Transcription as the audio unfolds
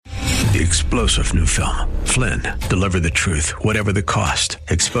The explosive new film, Flynn, deliver the truth, whatever the cost,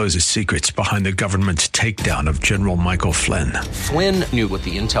 exposes secrets behind the government's takedown of General Michael Flynn. Flynn knew what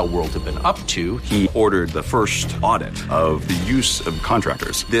the intel world had been up to. He ordered the first audit of the use of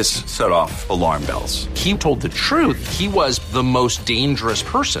contractors. This set off alarm bells. He told the truth. He was the most dangerous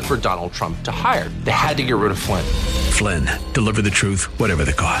person for Donald Trump to hire. They had to get rid of Flynn. Flynn, deliver the truth, whatever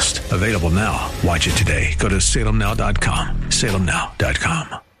the cost. Available now. Watch it today. Go to salemnow.com.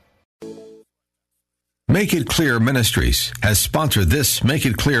 salemnow.com. Make It Clear Ministries has sponsored this Make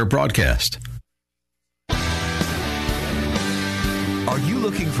It Clear broadcast. Are you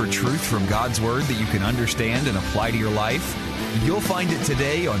looking for truth from God's Word that you can understand and apply to your life? You'll find it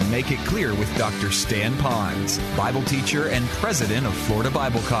today on Make It Clear with Dr. Stan Pons, Bible teacher and president of Florida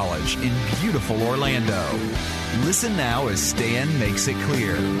Bible College in beautiful Orlando. Listen now as Stan makes it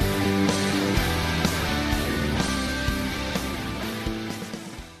clear.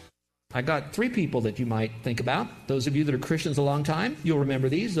 I got three people that you might think about. Those of you that are Christians a long time, you'll remember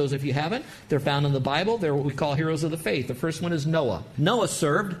these. Those of you who haven't, they're found in the Bible. They're what we call heroes of the faith. The first one is Noah. Noah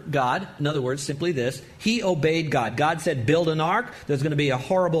served God. In other words, simply this. He obeyed God. God said, build an ark. There's going to be a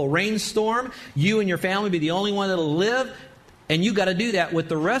horrible rainstorm. You and your family will be the only one that will live. And you got to do that with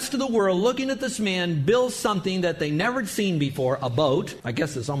the rest of the world looking at this man build something that they never seen before, a boat. I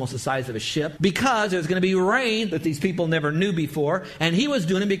guess it's almost the size of a ship. Because there's going to be rain that these people never knew before. And he was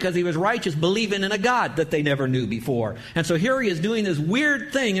doing it because he was righteous, believing in a God that they never knew before. And so here he is doing this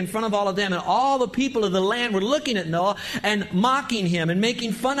weird thing in front of all of them. And all the people of the land were looking at Noah and mocking him and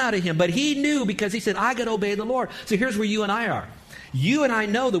making fun out of him. But he knew because he said, I got to obey the Lord. So here's where you and I are. You and I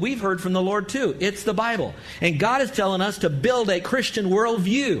know that we've heard from the Lord too. It's the Bible. And God is telling us to build a Christian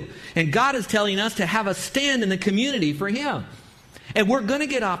worldview. And God is telling us to have a stand in the community for Him. And we're going to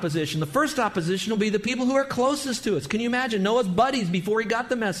get opposition. The first opposition will be the people who are closest to us. Can you imagine Noah's buddies before he got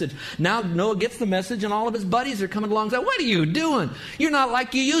the message? Now Noah gets the message and all of his buddies are coming along and saying, what are you doing? You're not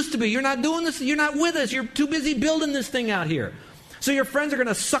like you used to be. You're not doing this. You're not with us. You're too busy building this thing out here. So your friends are going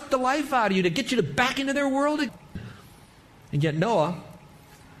to suck the life out of you to get you to back into their world. And yet Noah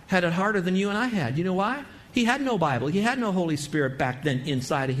had it harder than you and I had. You know why? He had no Bible. He had no Holy Spirit back then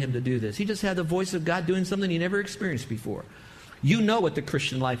inside of him to do this. He just had the voice of God doing something he never experienced before. You know what the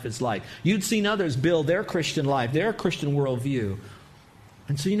Christian life is like. You'd seen others build their Christian life, their Christian worldview.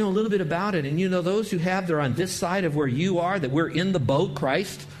 And so you know a little bit about it. And you know those who have, they're on this side of where you are, that we're in the boat,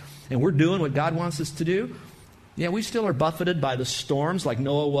 Christ, and we're doing what God wants us to do. Yeah, we still are buffeted by the storms like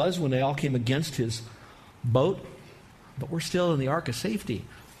Noah was when they all came against his boat. But we're still in the ark of safety.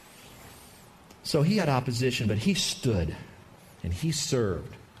 So he had opposition, but he stood and he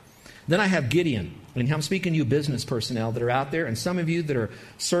served. Then I have Gideon. And I'm speaking to you business personnel that are out there, and some of you that are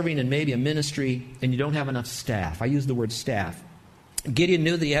serving in maybe a ministry and you don't have enough staff. I use the word staff. Gideon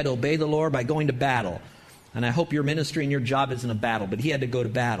knew that he had to obey the Lord by going to battle. And I hope your ministry and your job isn't a battle, but he had to go to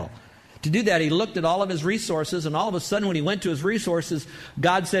battle. To do that, he looked at all of his resources, and all of a sudden when he went to his resources,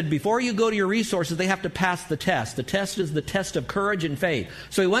 God said, before you go to your resources, they have to pass the test. The test is the test of courage and faith.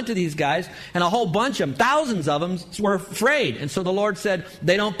 So he went to these guys, and a whole bunch of them, thousands of them, were afraid. And so the Lord said,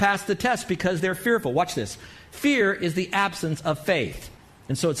 they don't pass the test because they're fearful. Watch this. Fear is the absence of faith.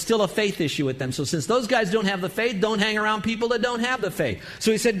 And so it's still a faith issue with them. So since those guys don't have the faith, don't hang around people that don't have the faith. So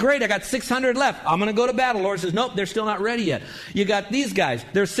he said, great, I got 600 left. I'm going to go to battle. The Lord says, nope, they're still not ready yet. You got these guys.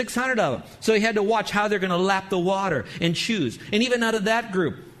 There's 600 of them. So he had to watch how they're going to lap the water and choose. And even out of that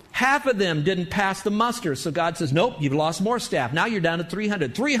group, half of them didn't pass the muster. So God says, nope, you've lost more staff. Now you're down to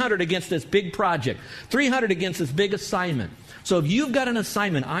 300. 300 against this big project. 300 against this big assignment. So if you've got an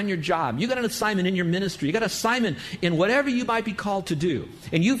assignment on your job, you've got an assignment in your ministry, you've got an assignment in whatever you might be called to do,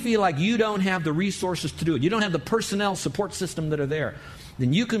 and you feel like you don't have the resources to do it, you don't have the personnel support system that are there,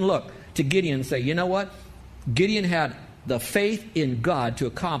 then you can look to Gideon and say, you know what? Gideon had the faith in God to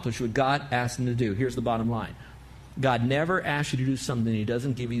accomplish what God asked him to do. Here's the bottom line. God never asks you to do something He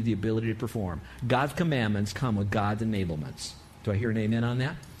doesn't give you the ability to perform. God's commandments come with God's enablements. Do I hear an amen on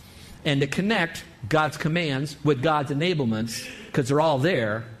that? And to connect God's commands with God's enablements, because they're all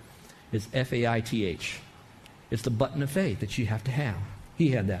there, is F-A-I-T-H. It's the button of faith that you have to have. He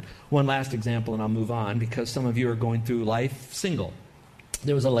had that. One last example, and I'll move on, because some of you are going through life single.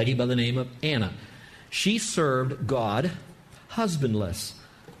 There was a lady by the name of Anna. She served God husbandless.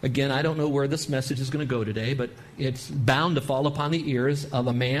 Again, I don't know where this message is going to go today, but it's bound to fall upon the ears of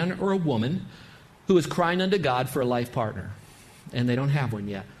a man or a woman who is crying unto God for a life partner. And they don't have one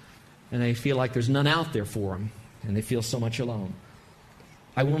yet. And they feel like there's none out there for them. And they feel so much alone.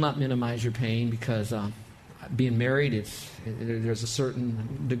 I will not minimize your pain because being married, there's a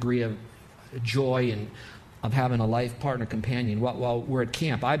certain degree of joy and of having a life partner companion. While we're at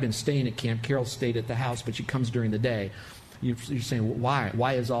camp, I've been staying at camp. Carol stayed at the house, but she comes during the day. You're saying, well, why?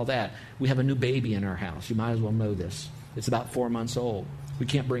 Why is all that? We have a new baby in our house. You might as well know this. It's about 4 months old. We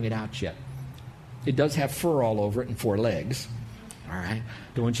can't bring it out yet. It does have fur all over it and 4 legs. All right?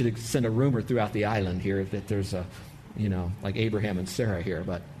 Don't want you to send a rumor throughout the island here that there's a, like Abraham and Sarah here.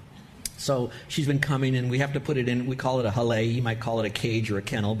 But so she's been coming, and we have to put it in. We call it a halay. You might call it a cage or a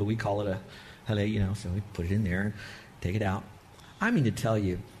kennel, but we call it a halay, so we put it in there and take it out. I mean to tell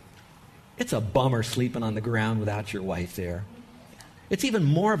you, it's a bummer sleeping on the ground without your wife there. It's even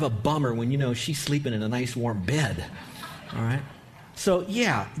more of a bummer when she's sleeping in a nice warm bed. All right? So,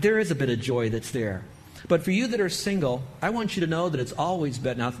 yeah, there is a bit of joy that's there. But for you that are single, I want you to know that it's always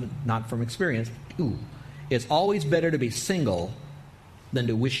better, not from experience, it's always better to be single than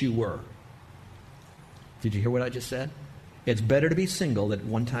to wish you were. Did you hear what I just said? It's better to be single than at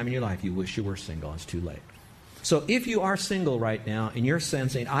one time in your life you wish you were single. It's too late. So if you are single right now and you're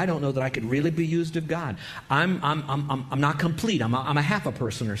sensing, I don't know that I could really be used of God. I'm not complete. I'm a half a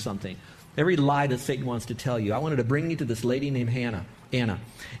person or something. Every lie that Satan wants to tell you. I wanted to bring you to this lady named Anna.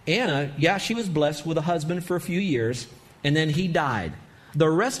 Anna, yeah, she was blessed with a husband for a few years, and then he died. The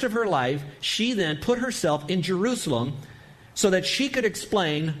rest of her life, she then put herself in Jerusalem so that she could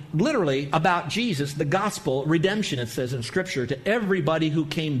explain, literally, about Jesus, the gospel, redemption, it says in Scripture, to everybody who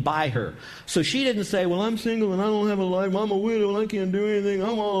came by her. So she didn't say, well, I'm single and I don't have a life. I'm a widow and I can't do anything.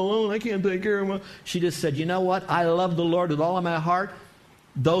 I'm all alone. I can't take care of my... She just said, you know what? I love the Lord with all of my heart.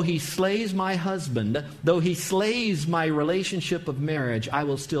 Though he slays my husband, though he slays my relationship of marriage, I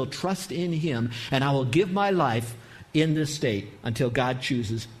will still trust in him, and I will give my life in this state until God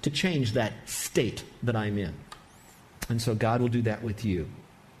chooses to change that state that I'm in. And so God will do that with you.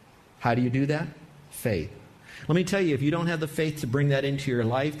 How do you do that? Faith. Let me tell you, if you don't have the faith to bring that into your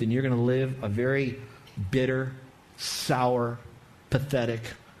life, then you're going to live a very bitter, sour, pathetic,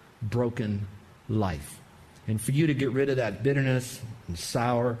 broken life. And for you to get rid of that bitterness and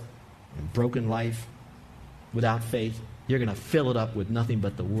sour and broken life without faith, you're going to fill it up with nothing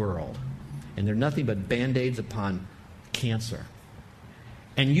but the world. And they're nothing but Band-Aids upon cancer.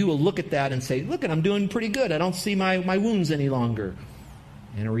 And you will look at that and say, look, I'm doing pretty good. I don't see my wounds any longer.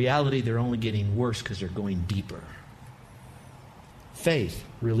 And in reality, they're only getting worse because they're going deeper. Faith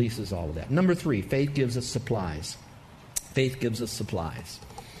releases all of that. Number 3, faith gives us supplies. Faith gives us supplies.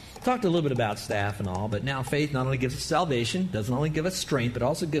 Talked a little bit about staff and all, but now faith not only gives us salvation, doesn't only give us strength, but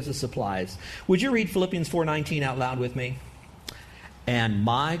also gives us supplies. Would you read Philippians 4:19 out loud with me? And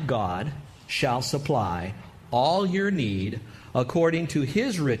my God shall supply all your need according to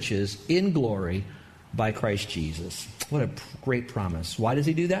his riches in glory by Christ Jesus. What a great promise. Why does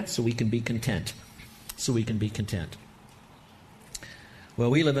he do that? So we can be content. So we can be content. Well,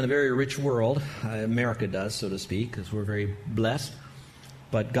 we live in a very rich world. America does, so to speak, because we're very blessed.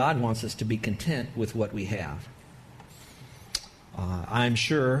 But God wants us to be content with what we have. I'm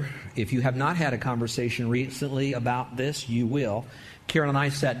sure if you have not had a conversation recently about this, you will. Carol and I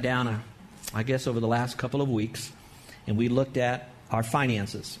sat down, I guess, over the last couple of weeks, and we looked at our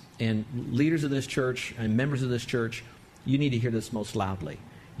finances. And leaders of this church and members of this church, you need to hear this most loudly.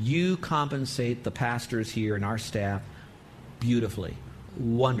 You compensate the pastors here and our staff beautifully,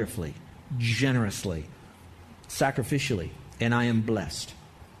 wonderfully, generously, sacrificially, and I am blessed.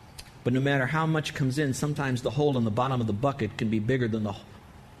 But no matter how much comes in, sometimes the hole in the bottom of the bucket can be bigger than the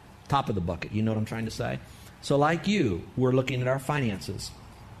top of the bucket. You know what I'm trying to say? So like you, we're looking at our finances,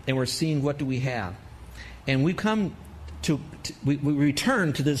 and we're seeing what do we have. And we come to we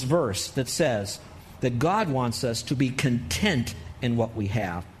return to this verse that says that God wants us to be content in what we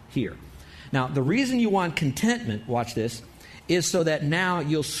have here. Now, the reason you want contentment, watch this, is so that now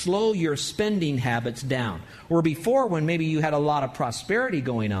you'll slow your spending habits down. Where before, when maybe you had a lot of prosperity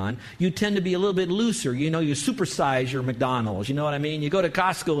going on, you tend to be a little bit looser. You supersize your McDonald's. You know what I mean? You go to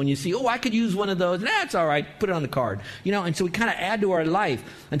Costco and you see, I could use one of those. That's all right. Put it on the card. And so we kind of add to our life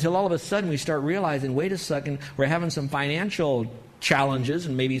until all of a sudden we start realizing, wait a second, we're having some financial challenges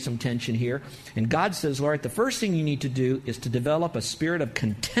and maybe some tension here. And God says, Lord, the first thing you need to do is to develop a spirit of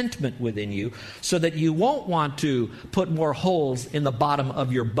contentment within you so that you won't want to put more holes in the bottom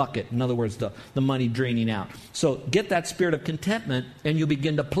of your bucket. In other words, the money draining out. So get that spirit of contentment and you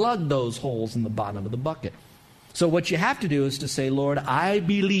begin to plug those holes in the bottom of the bucket. So what you have to do is to say, Lord, I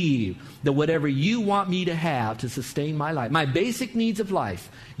believe that whatever you want me to have to sustain my life, my basic needs of life,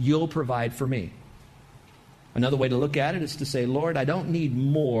 you'll provide for me. Another way to look at it is to say, Lord, I don't need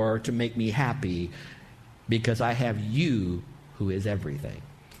more to make me happy because I have you who is everything.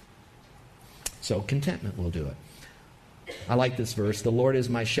 So contentment will do it. I like this verse. The Lord is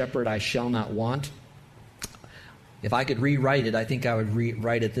my shepherd, I shall not want. If I could rewrite it, I think I would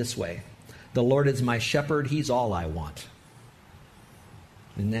rewrite it this way. The Lord is my shepherd. He's all I want.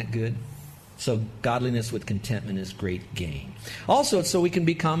 Isn't that good? So godliness with contentment is great gain. Also, it's so we can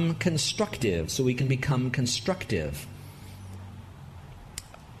become constructive.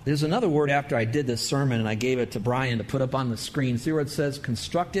 There's another word after I did this sermon, and I gave it to Brian to put up on the screen. See where it says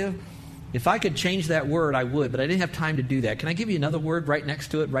constructive? If I could change that word, I would, but I didn't have time to do that. Can I give you another word right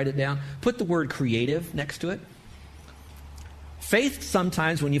next to it? Write it down. Put the word creative next to it. Faith,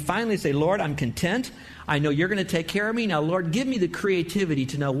 sometimes when you finally say, Lord, I'm content. I know you're going to take care of me. Now, Lord, give me the creativity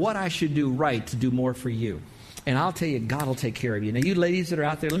to know what I should do right to do more for you. And I'll tell you, God will take care of you. Now, you ladies that are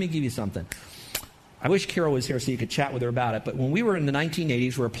out there, let me give you something. I wish Carol was here so you could chat with her about it. But when we were in the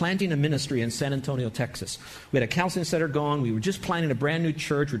 1980s, we were planting a ministry in San Antonio, Texas. We had a counseling center going. We were just planting a brand new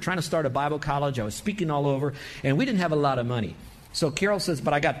church. We were trying to start a Bible college. I was speaking all over. And we didn't have a lot of money. So Carol says,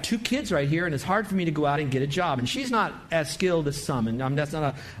 but I got 2 kids right here, and it's hard for me to go out and get a job. And she's not as skilled as some, and that's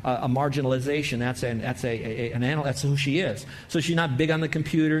not a marginalization. That's who she is. So she's not big on the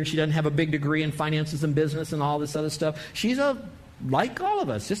computer, and she doesn't have a big degree in finances and business and all this other stuff. She's like all of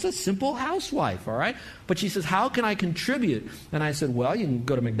us, just a simple housewife, all right? But she says, how can I contribute? And I said, well, you can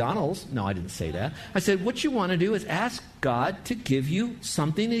go to McDonald's. No, I didn't say that. I said, what you want to do is ask God to give you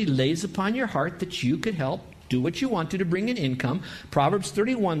something that He lays upon your heart that you could help do what you want to bring in income. Proverbs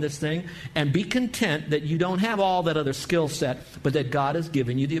 31, this thing, and be content that you don't have all that other skill set, but that God has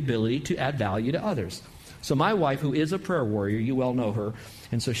given you the ability to add value to others. So my wife, who is a prayer warrior, you well know her,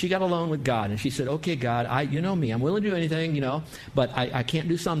 and so she got alone with God, and she said, okay, God, you know me, I'm willing to do anything, but I can't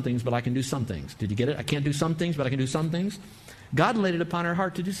do some things, but I can do some things. Did you get it? I can't do some things, but I can do some things. God laid it upon her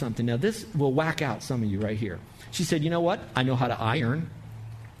heart to do something. Now, this will whack out some of you right here. She said, you know what? I know how to iron.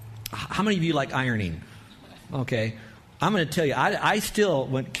 How many of you like ironing? Okay, I'm going to tell you, I still,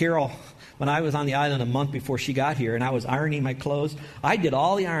 when I was on the island a month before she got here and I was ironing my clothes, I did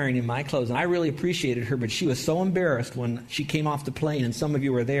all the ironing in my clothes, and I really appreciated her, but she was so embarrassed when she came off the plane, and some of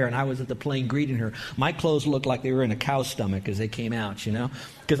you were there, and I was at the plane greeting her. My clothes looked like they were in a cow's stomach as they came out,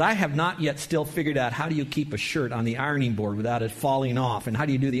 because I have not yet still figured out how do you keep a shirt on the ironing board without it falling off, and how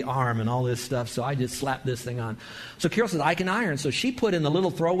do you do the arm and all this stuff, so I just slapped this thing on. So Carol says, I can iron. So she put in the little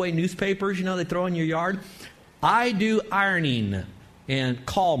throwaway newspapers, they throw in your yard, I do ironing, and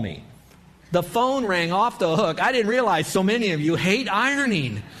call me. The phone rang off the hook. I didn't realize so many of you hate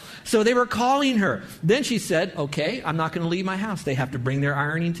ironing. So they were calling her. Then she said, okay, I'm not going to leave my house. They have to bring their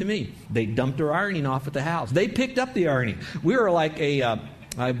ironing to me. They dumped her ironing off at the house. They picked up the ironing. We were like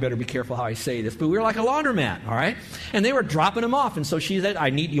I better be careful how I say this, but we were like a laundromat, all right? And they were dropping them off. And so she said,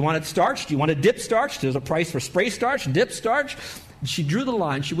 you want it starched? Do you want a dip starch? There's a price for spray starch, dip starch. She drew the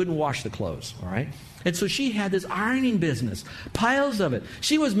line. She wouldn't wash the clothes, all right? And so she had this ironing business, piles of it.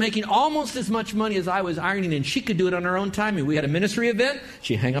 She was making almost as much money as I was ironing, and she could do it on her own time. We had a ministry event.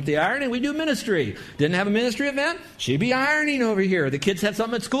 She'd hang up the iron, and we'd do ministry. Didn't have a ministry event? She'd be ironing over here. The kids had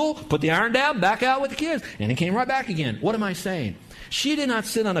something at school, put the iron down, back out with the kids, and it came right back again. What am I saying? She did not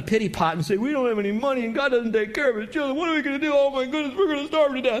sit on a pity pot and say, we don't have any money, and God doesn't take care of his children. What are we going to do? Oh, my goodness, we're going to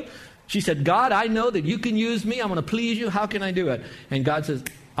starve to death. She said, God, I know that you can use me. I'm going to please you. How can I do it? And God says,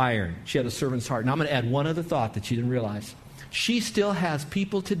 iron. She had a servant's heart. Now I'm going to add one other thought that she didn't realize. She still has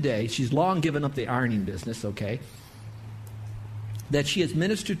people today, she's long given up the ironing business, okay, that she has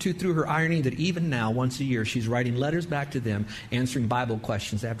ministered to through her ironing, that even now, once a year, she's writing letters back to them, answering Bible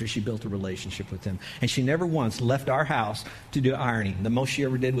questions after she built a relationship with them. And she never once left our house to do ironing. The most she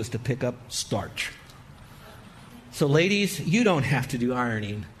ever did was to pick up starch. So ladies, you don't have to do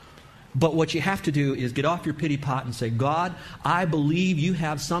ironing. But what you have to do is get off your pity pot and say, God, I believe you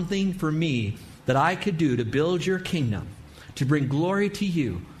have something for me that I could do to build your kingdom, to bring glory to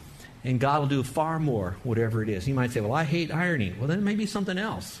you. And God will do far more, whatever it is. You might say, well, I hate ironing. Well, then it may be something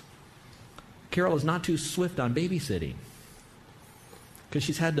else. Carol is not too swift on babysitting because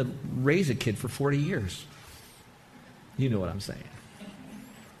she's had to raise a kid for 40 years. You know what I'm saying.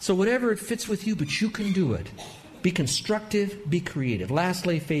 So whatever it fits with you, but you can do it. Be constructive, be creative.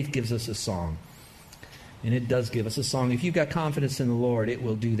 Lastly, faith gives us a song. And it does give us a song. If you've got confidence in the Lord, it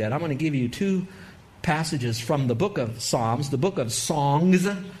will do that. I'm going to give you 2 passages from the book of Psalms, the book of songs,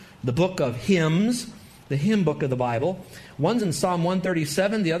 the book of hymns, the hymn book of the Bible. One's in Psalm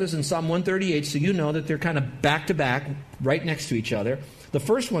 137, the other's in Psalm 138, so you know that they're kind of back to back, right next to each other. The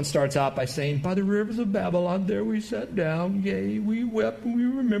first one starts out by saying, by the rivers of Babylon there we sat down, yea, we wept and we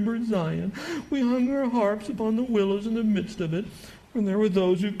remembered Zion. We hung our harps upon the willows in the midst of it, and there were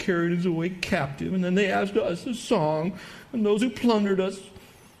those who carried us away captive. And then they asked us a song, and those who plundered us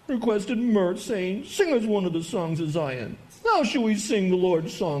requested mirth, saying, sing us one of the songs of Zion. How shall we sing the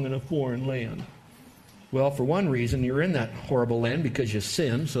Lord's song in a foreign land? Well, for one reason, you're in that horrible land because you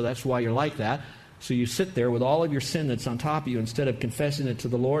sinned, so that's why you're like that. So you sit there with all of your sin that's on top of you instead of confessing it to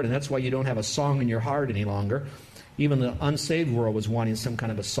the Lord, and that's why you don't have a song in your heart any longer. Even the unsaved world was wanting some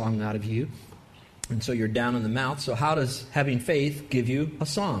kind of a song out of you. And so you're down in the mouth. So how does having faith give you a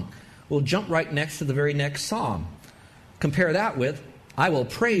song? Well, jump right next to the very next psalm. Compare that with, I will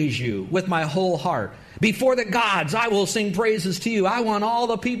praise you with my whole heart. Before the gods, I will sing praises to you. I want all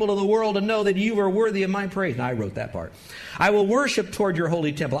the people of the world to know that you are worthy of my praise. And I wrote that part. I will worship toward your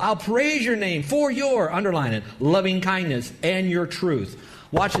holy temple. I'll praise your name for your, underline it, loving kindness and your truth.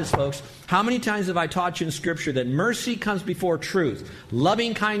 Watch this, folks. How many times have I taught you in Scripture that mercy comes before truth?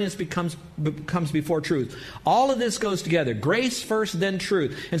 Loving kindness comes before truth. All of this goes together. Grace first, then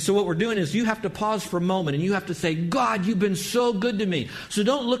truth. And so what we're doing is you have to pause for a moment and you have to say, God, you've been so good to me. So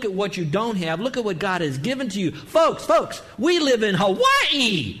don't look at what you don't have. Look at what God has given to you. Folks, we live in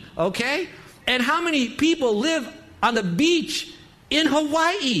Hawaii, okay? And how many people live on the beach in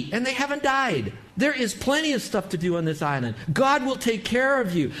Hawaii and they haven't died? There is plenty of stuff to do on this island. God will take care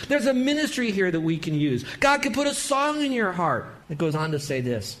of you. There's a ministry here that we can use. God can put a song in your heart. It goes on to say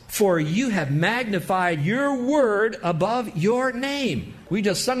this. For you have magnified your word above your name. We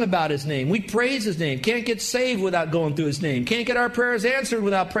just sung about his name. We praise his name. Can't get saved without going through his name. Can't get our prayers answered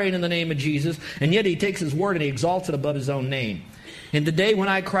without praying in the name of Jesus. And yet he takes his word and he exalts it above his own name. In the day when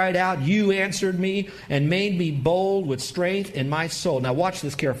I cried out, you answered me and made me bold with strength in my soul. Now watch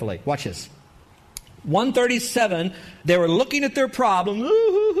this carefully. Watch this. 137, they were looking at their problem.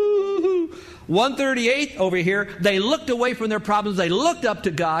 138 over here, they looked away from their problems. They looked up to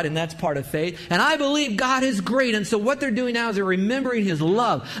God, and that's part of faith. And I believe God is great. And so what they're doing now is they're remembering his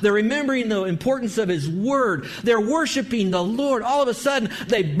love. They're remembering the importance of his word. They're worshiping the Lord. All of a sudden,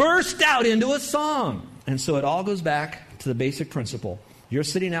 they burst out into a song. And so it all goes back to the basic principle. You're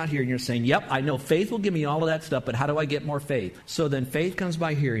sitting out here and you're saying, yep, I know faith will give me all of that stuff, but how do I get more faith? So then faith comes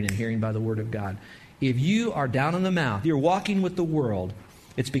by hearing, and hearing by the word of God. If you are down in the mouth, you're walking with the world,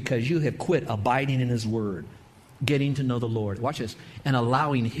 it's because you have quit abiding in his word, getting to know the Lord. Watch this. And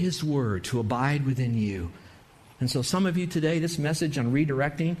allowing his word to abide within you. And so some of you today, this message on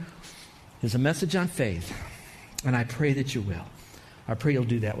redirecting is a message on faith. And I pray that you will. I pray you'll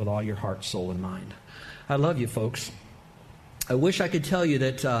do that with all your heart, soul, and mind. I love you, folks. I wish I could tell you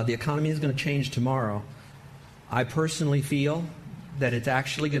that the economy is going to change tomorrow. I personally feel that it's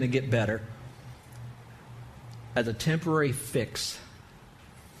actually going to get better as a temporary fix,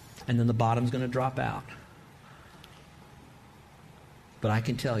 and then the bottom's going to drop out. But I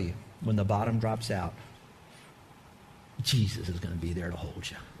can tell you, when the bottom drops out, Jesus is going to be there to hold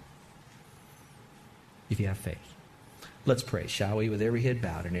you, if you have faith. Let's pray, shall we, with every head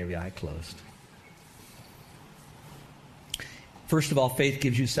bowed and every eye closed. First of all, faith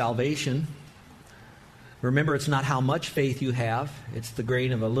gives you salvation. Remember, it's not how much faith you have. It's the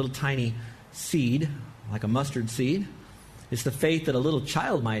grain of a little tiny seed, like a mustard seed. It's the faith that a little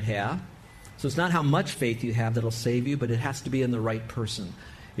child might have. So it's not how much faith you have that'll save you, but it has to be in the right person.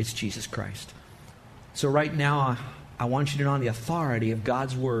 It's Jesus Christ. So right now, I want you to know on the authority of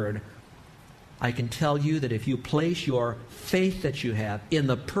God's word, I can tell you that if you place your faith that you have in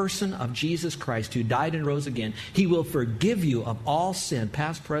the person of Jesus Christ, who died and rose again, he will forgive you of all sin,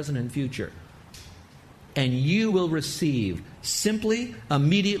 past, present, and future. And you will receive simply,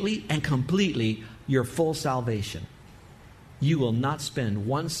 immediately, and completely your full salvation. You will not spend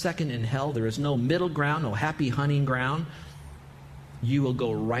 1 second in hell. There is no middle ground, no happy hunting ground. You will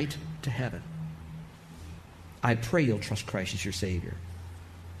go right to heaven. I pray you'll trust Christ as your Savior.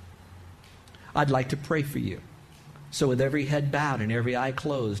 I'd like to pray for you. So with every head bowed and every eye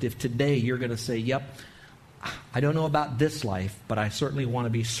closed, if today you're going to say, yep, I don't know about this life, but I certainly want to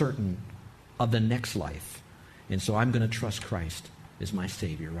be certain of the next life. And so I'm going to trust Christ as my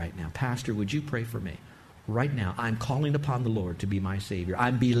Savior right now. Pastor, would you pray for me? Right now, I'm calling upon the Lord to be my Savior.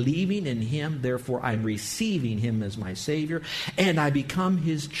 I'm believing in Him, therefore I'm receiving Him as my Savior, and I become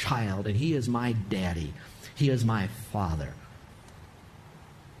His child, and He is my daddy. He is my Father.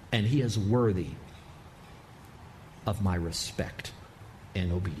 And He is worthy of my respect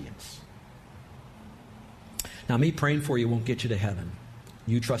and obedience. Now, me praying for you won't get you to heaven.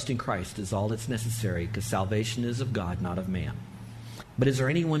 You trusting Christ is all that's necessary, because salvation is of God, not of man. But is there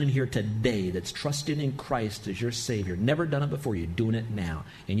anyone in here today that's trusting in Christ as your Savior, never done it before, you're doing it now,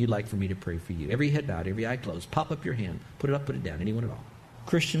 and you'd like for me to pray for you? Every head bowed, every eye closed. Pop up your hand. Put it up, put it down. Anyone at all?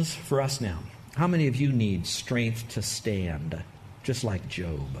 Christians, for us now, how many of you need strength to stand, just like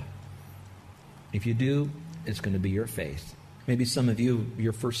Job? If you do, it's going to be your faith. Maybe some of you,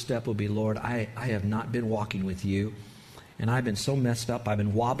 your first step will be, Lord, I have not been walking with you, and I've been so messed up. I've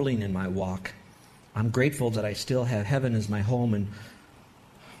been wobbling in my walk. I'm grateful that I still have heaven as my home and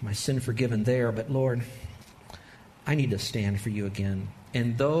my sin forgiven there. But Lord, I need to stand for you again.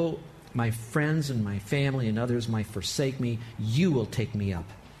 And though my friends and my family and others might forsake me, you will take me up.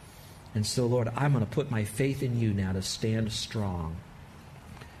 And so, Lord, I'm going to put my faith in you now to stand strong.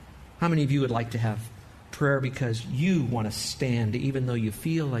 How many of you would like to have prayer because you want to stand even though you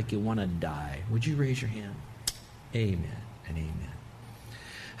feel like you want to die? Would you raise your hand? Amen and amen.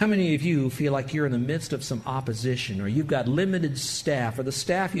 How many of you feel like you're in the midst of some opposition, or you've got limited staff, or the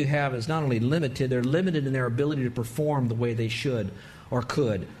staff you have is not only limited, they're limited in their ability to perform the way they should or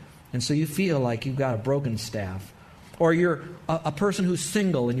could, and so you feel like you've got a broken staff? Or you're a person who's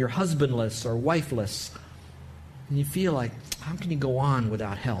single and you're husbandless or wifeless, and you feel like, how can you go on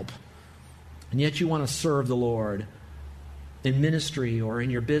without help? And yet you want to serve the Lord in ministry or in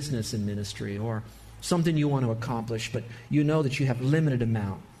your business in ministry or something you want to accomplish, but you know that you have limited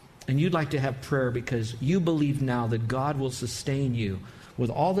amount. And you'd like to have prayer because you believe now that God will sustain you with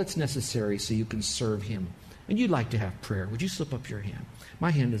all that's necessary so you can serve Him. And you'd like to have prayer. Would you slip up your hand?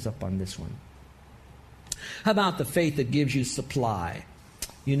 My hand is up on this one. How about the faith that gives you supply?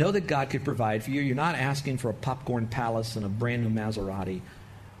 You know that God could provide for you. You're not asking for a popcorn palace and a brand new Maserati.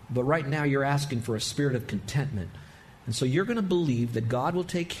 But right now you're asking for a spirit of contentment. And so you're going to believe that God will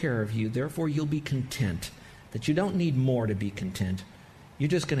take care of you. Therefore you'll be content. That you don't need more to be content. You're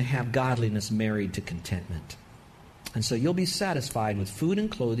just going to have godliness married to contentment. And so you'll be satisfied with food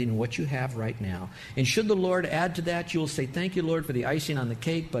and clothing and what you have right now. And should the Lord add to that, you'll say, thank you, Lord, for the icing on the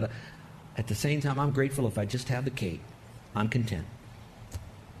cake. But at the same time, I'm grateful if I just have the cake. I'm content.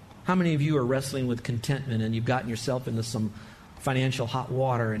 How many of you are wrestling with contentment and you've gotten yourself into some financial hot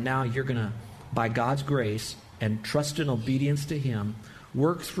water, and now you're going to, by God's grace and trust and obedience to Him,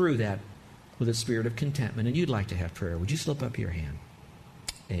 work through that with a spirit of contentment, and you'd like to have prayer? Would you slip up your hand?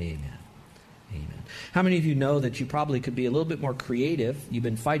 Amen. Amen. How many of you know that you probably could be a little bit more creative? You've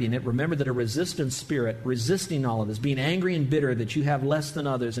been fighting it. Remember that a resistant spirit, resisting all of this, being angry and bitter that you have less than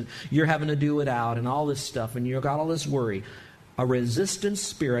others and you're having to do it out and all this stuff and you've got all this worry. A resistant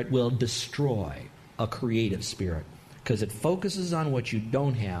spirit will destroy a creative spirit because it focuses on what you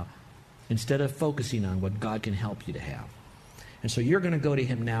don't have instead of focusing on what God can help you to have. And so you're going to go to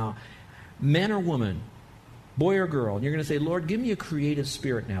Him now, man or woman, boy or girl, and you're going to say, Lord, give me a creative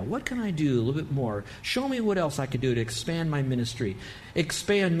spirit now. What can I do a little bit more? Show me what else I could do to expand my ministry.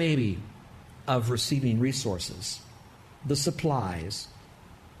 Expand maybe of receiving resources, the supplies,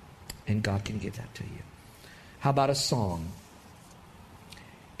 and God can give that to you. How about a song?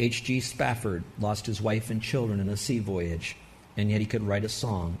 H.G. Spafford lost his wife and children in a sea voyage, and yet he could write a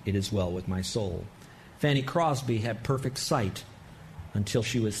song, It Is Well With My Soul. Fanny Crosby had perfect sight until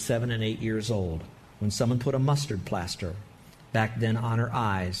she was 7 and 8 years old, when someone put a mustard plaster back then on her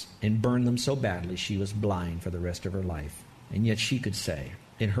eyes and burned them so badly she was blind for the rest of her life. And yet she could say,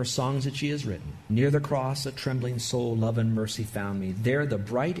 in her songs that she has written, near the cross a trembling soul love and mercy found me. There the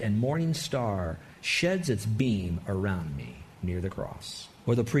bright and morning star sheds its beam around me near the cross.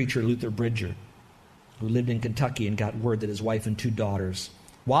 Or the preacher Luther Bridger, who lived in Kentucky and got word that his wife and 2 daughters,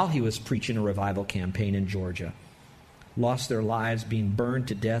 while he was preaching a revival campaign in Georgia, lost their lives being burned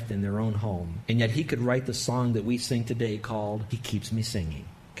to death in their own home. And yet he could write the song that we sing today called, He Keeps Me Singing.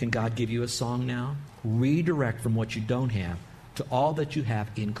 Can God give you a song now? Redirect from what you don't have to all that you have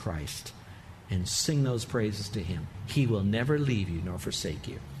in Christ and sing those praises to Him. He will never leave you nor forsake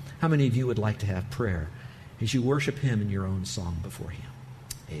you. How many of you would like to have prayer as you worship Him in your own song before Him?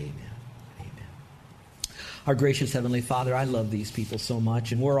 Amen. Our gracious Heavenly Father, I love these people so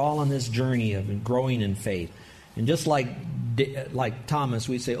much, and we're all on this journey of growing in faith. And just like Thomas,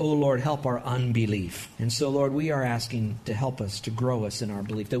 we say, oh Lord, help our unbelief. And so, Lord, we are asking to help us, to grow us in our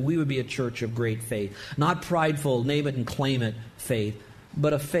belief, that we would be a church of great faith. Not prideful, name it and claim it faith,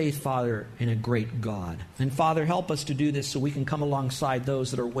 but a faith, Father, in a great God. And Father, help us to do this so we can come alongside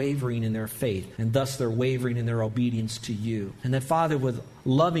those that are wavering in their faith, and thus they're wavering in their obedience to you. And that, Father, with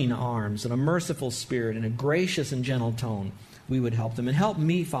loving arms and a merciful spirit and a gracious and gentle tone, we would help them. And help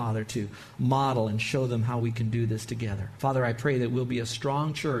me, Father, to model and show them how we can do this together. Father, I pray that we'll be a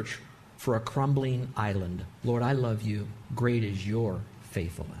strong church for a crumbling island. Lord, I love you. Great is your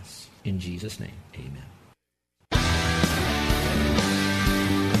faithfulness. In Jesus' name, amen.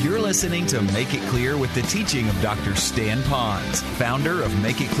 You're listening to Make It Clear with the teaching of Dr. Stan Ponz, founder of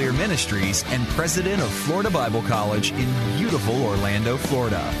Make It Clear Ministries and president of Florida Bible College in beautiful Orlando,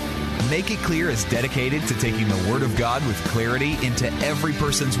 Florida. Make It Clear is dedicated to taking the Word of God with clarity into every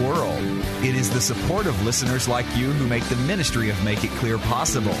person's world. It is the support of listeners like you who make the ministry of Make It Clear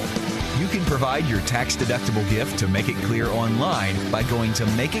possible. You can provide your tax-deductible gift to Make It Clear online by going to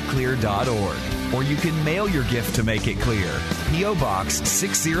makeitclear.org. or you can mail your gift to Make It Clear. P.O. Box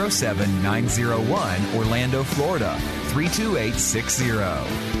 607901, Orlando, Florida 32860.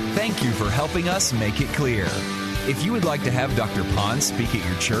 Thank you for helping us make it clear. If you would like to have Dr. Pons speak at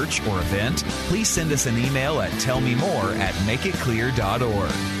your church or event, please send us an email at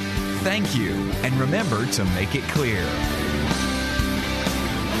tellmemore@makeitclear.org. Thank you, and remember to make it clear.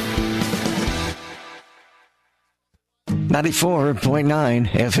 .9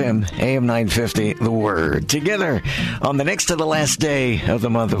 FM, AM 950, The Word. Together on the next to the last day of the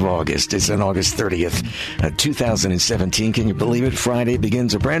month of August. It's on August 30th, 2017. Can you believe it? Friday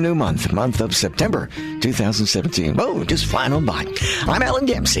begins a brand new month of September 2017. Whoa, just flying on by. I'm Alan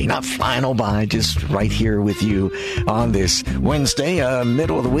Dempsey, not flying on by, just right here with you on this Wednesday,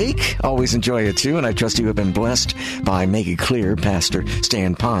 middle of the week. Always enjoy it too, and I trust you have been blessed by Make It Clear, Pastor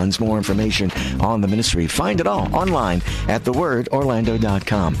Stan Pons. More information on the ministry. Find it all online at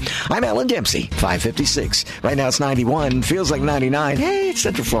thewordorlando.com. I'm Alan Dempsey, 556. Right now it's 91, feels like 99. Hey, it's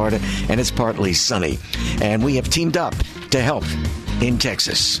Central Florida, and it's partly sunny. And we have teamed up to help in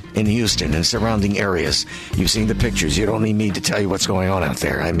Texas, in Houston, and surrounding areas. You've seen the pictures. You don't need me to tell you what's going on out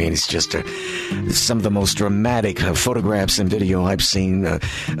there. I mean, it's just some of the most dramatic photographs and video I've seen.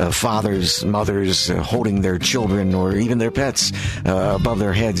 Fathers, mothers holding their children or even their pets above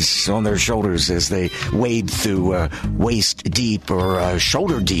their heads, on their shoulders as they wade through waist-deep or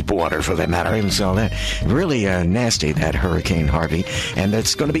shoulder-deep water, for that matter. I even saw that. Really nasty, that Hurricane Harvey. And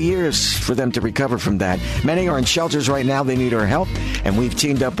it's going to be years for them to recover from that. Many are in shelters right now. They need our help. And we've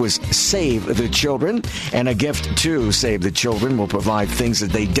teamed up with Save the Children, and a gift to Save the Children will provide things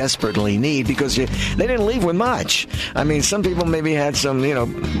that they desperately need, because they didn't leave with much. I mean, some people maybe had some,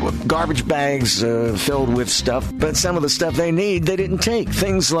 garbage bags filled with stuff, but some of the stuff they need, they didn't take.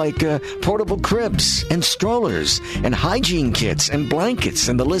 Things like portable cribs and strollers and hygiene kits and blankets,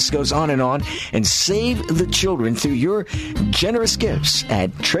 and the list goes on. And Save the Children through your generous gifts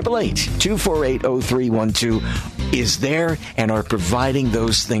at 888-248-0312 is there and are providing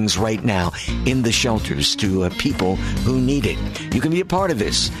those things right now in the shelters to people who need it. You can be a part of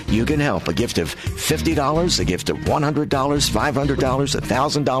this. You can help. A gift of $50, a gift of $100, $500,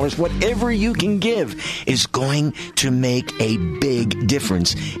 $1,000, whatever you can give is going to make a big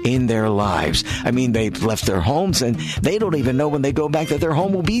difference in their lives. I mean, they've left their homes and they don't even know when they go back that their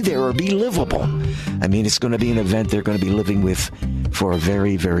home will be there or be livable. I mean, it's going to be an event they're going to be living with for a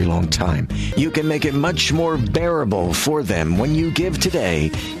very, very long time. You can make it much more bearable for them when you give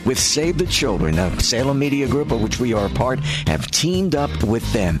today with Save the Children. Now, Salem Media Group, of which we are a part, have teamed up with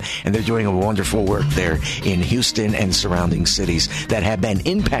them, and they're doing a wonderful work there in Houston and surrounding cities that have been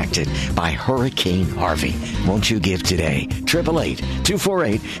impacted by Hurricane Harvey. Won't you give today?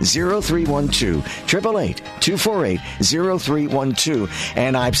 888-248-0312. 888-248-0312.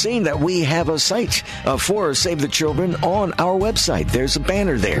 And I've seen that we have a site for Save the Children on our website. There's a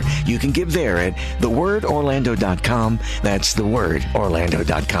banner there. You can give there at thewordorlando.com. That's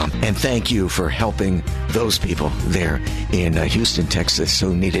thewordorlando.com. And thank you for helping those people there in Houston, Texas,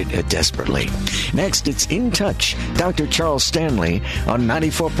 who need it desperately. Next, it's In Touch. Dr. Charles Stanley on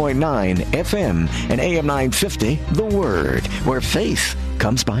 94.9 FM and AM 950, The Word, where faith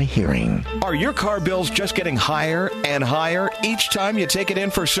comes by hearing. Are your car bills just getting higher and higher each time you take it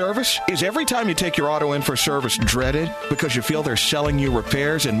in for service? Is every time you take your auto in for service dreaded because you feel they're selling you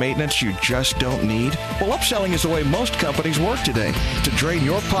repairs and maintenance you just don't need? Well, upselling is the way most companies work today, to drain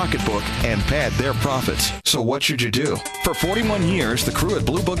your pocketbook and pad their profits. So what should you do? For 41 years, the crew at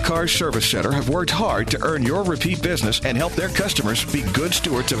Blue Book Cars Service Center have worked hard to earn your repeat business and help their customers be good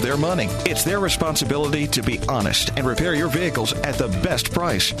stewards of their money. It's their responsibility to be honest and repair your vehicles at the best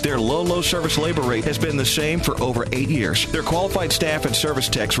price. Their low service labor rate has been the same for over 8 years. Their qualified staff and service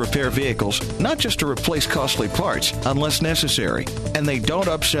techs repair vehicles, not just to replace costly parts, unless necessary. And they don't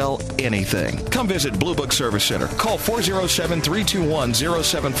upsell anything. Come visit Blue Book Service Center. Call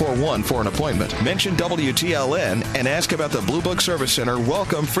 407-321-0741 for an appointment. Mention WTLN and ask about the Blue Book Service Center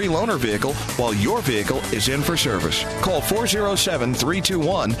welcome free loaner vehicle while your vehicle is in for service. Call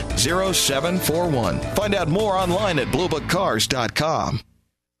 407-321-0741. Find out more online at bluebookcars.com.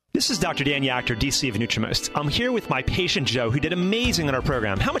 This is Dr. Dan Yachter, DC of Nutrimost. I'm here with my patient, Joe, who did amazing on our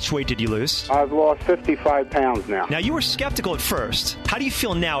program. How much weight did you lose? I've lost 55 pounds now. Now, you were skeptical at first. How do you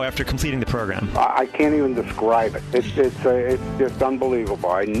feel now after completing the program? I can't even describe it. It's just unbelievable.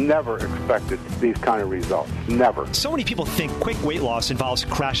 I never expected these kind of results. Never. So many people think quick weight loss involves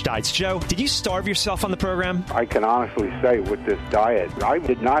crash diets. Joe, did you starve yourself on the program? I can honestly say with this diet, I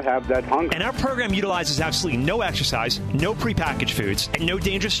did not have that hunger. And our program utilizes absolutely no exercise, no prepackaged foods, and no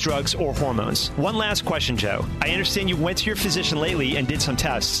dangerous drugs drugs, or hormones. One last question, Joe. I understand you went to your physician lately and did some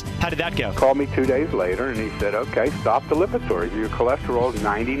tests. How did that go? Called me 2 days later, and he said, okay, stop the Lipitor. Your cholesterol is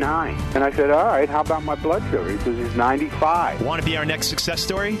 99. And I said, all right, how about my blood sugar? He says, it's 95. Want to be our next success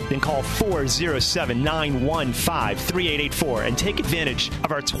story? Then call 407-915-3884 and take advantage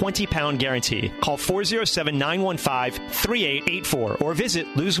of our 20-pound guarantee. Call 407-915-3884 or visit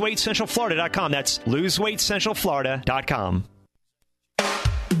LoseWeightCentralFlorida.com. That's LoseWeightCentralFlorida.com.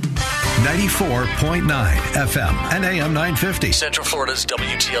 94.9 FM and AM 950. Central Florida's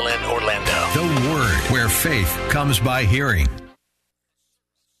WTLN Orlando. The Word, where faith comes by hearing.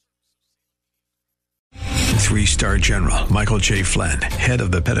 3-star General Michael J. Flynn, head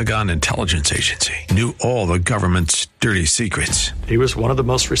of the Pentagon Intelligence Agency, knew all the government's dirty secrets. He was one of the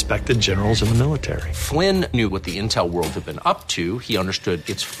most respected generals in the military. Flynn knew what the intel world had been up to. He understood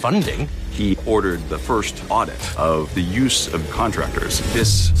its funding. He ordered the first audit of the use of contractors.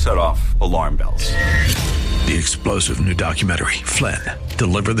 This set off alarm bells. The explosive new documentary, Flynn,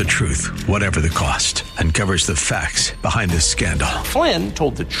 Deliver the Truth, Whatever the Cost, uncovers the facts behind this scandal. Flynn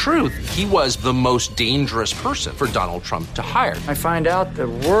told the truth. He was the most dangerous person for Donald Trump to hire. I find out the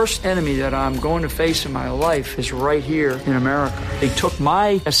worst enemy that I'm going to face in my life is right here in America. They took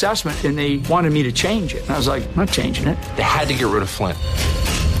my assessment and they wanted me to change it. And I was like, I'm not changing it. They had to get rid of Flynn.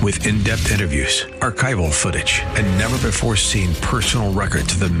 With in-depth interviews, archival footage, and never-before-seen personal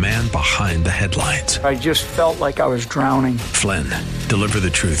records of the man behind the headlines. I just felt like I was drowning. Flynn, Deliver the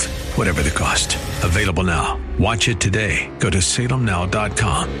Truth, Whatever the Cost. Available now. Watch it today. Go to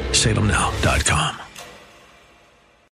salemnow.com. salemnow.com.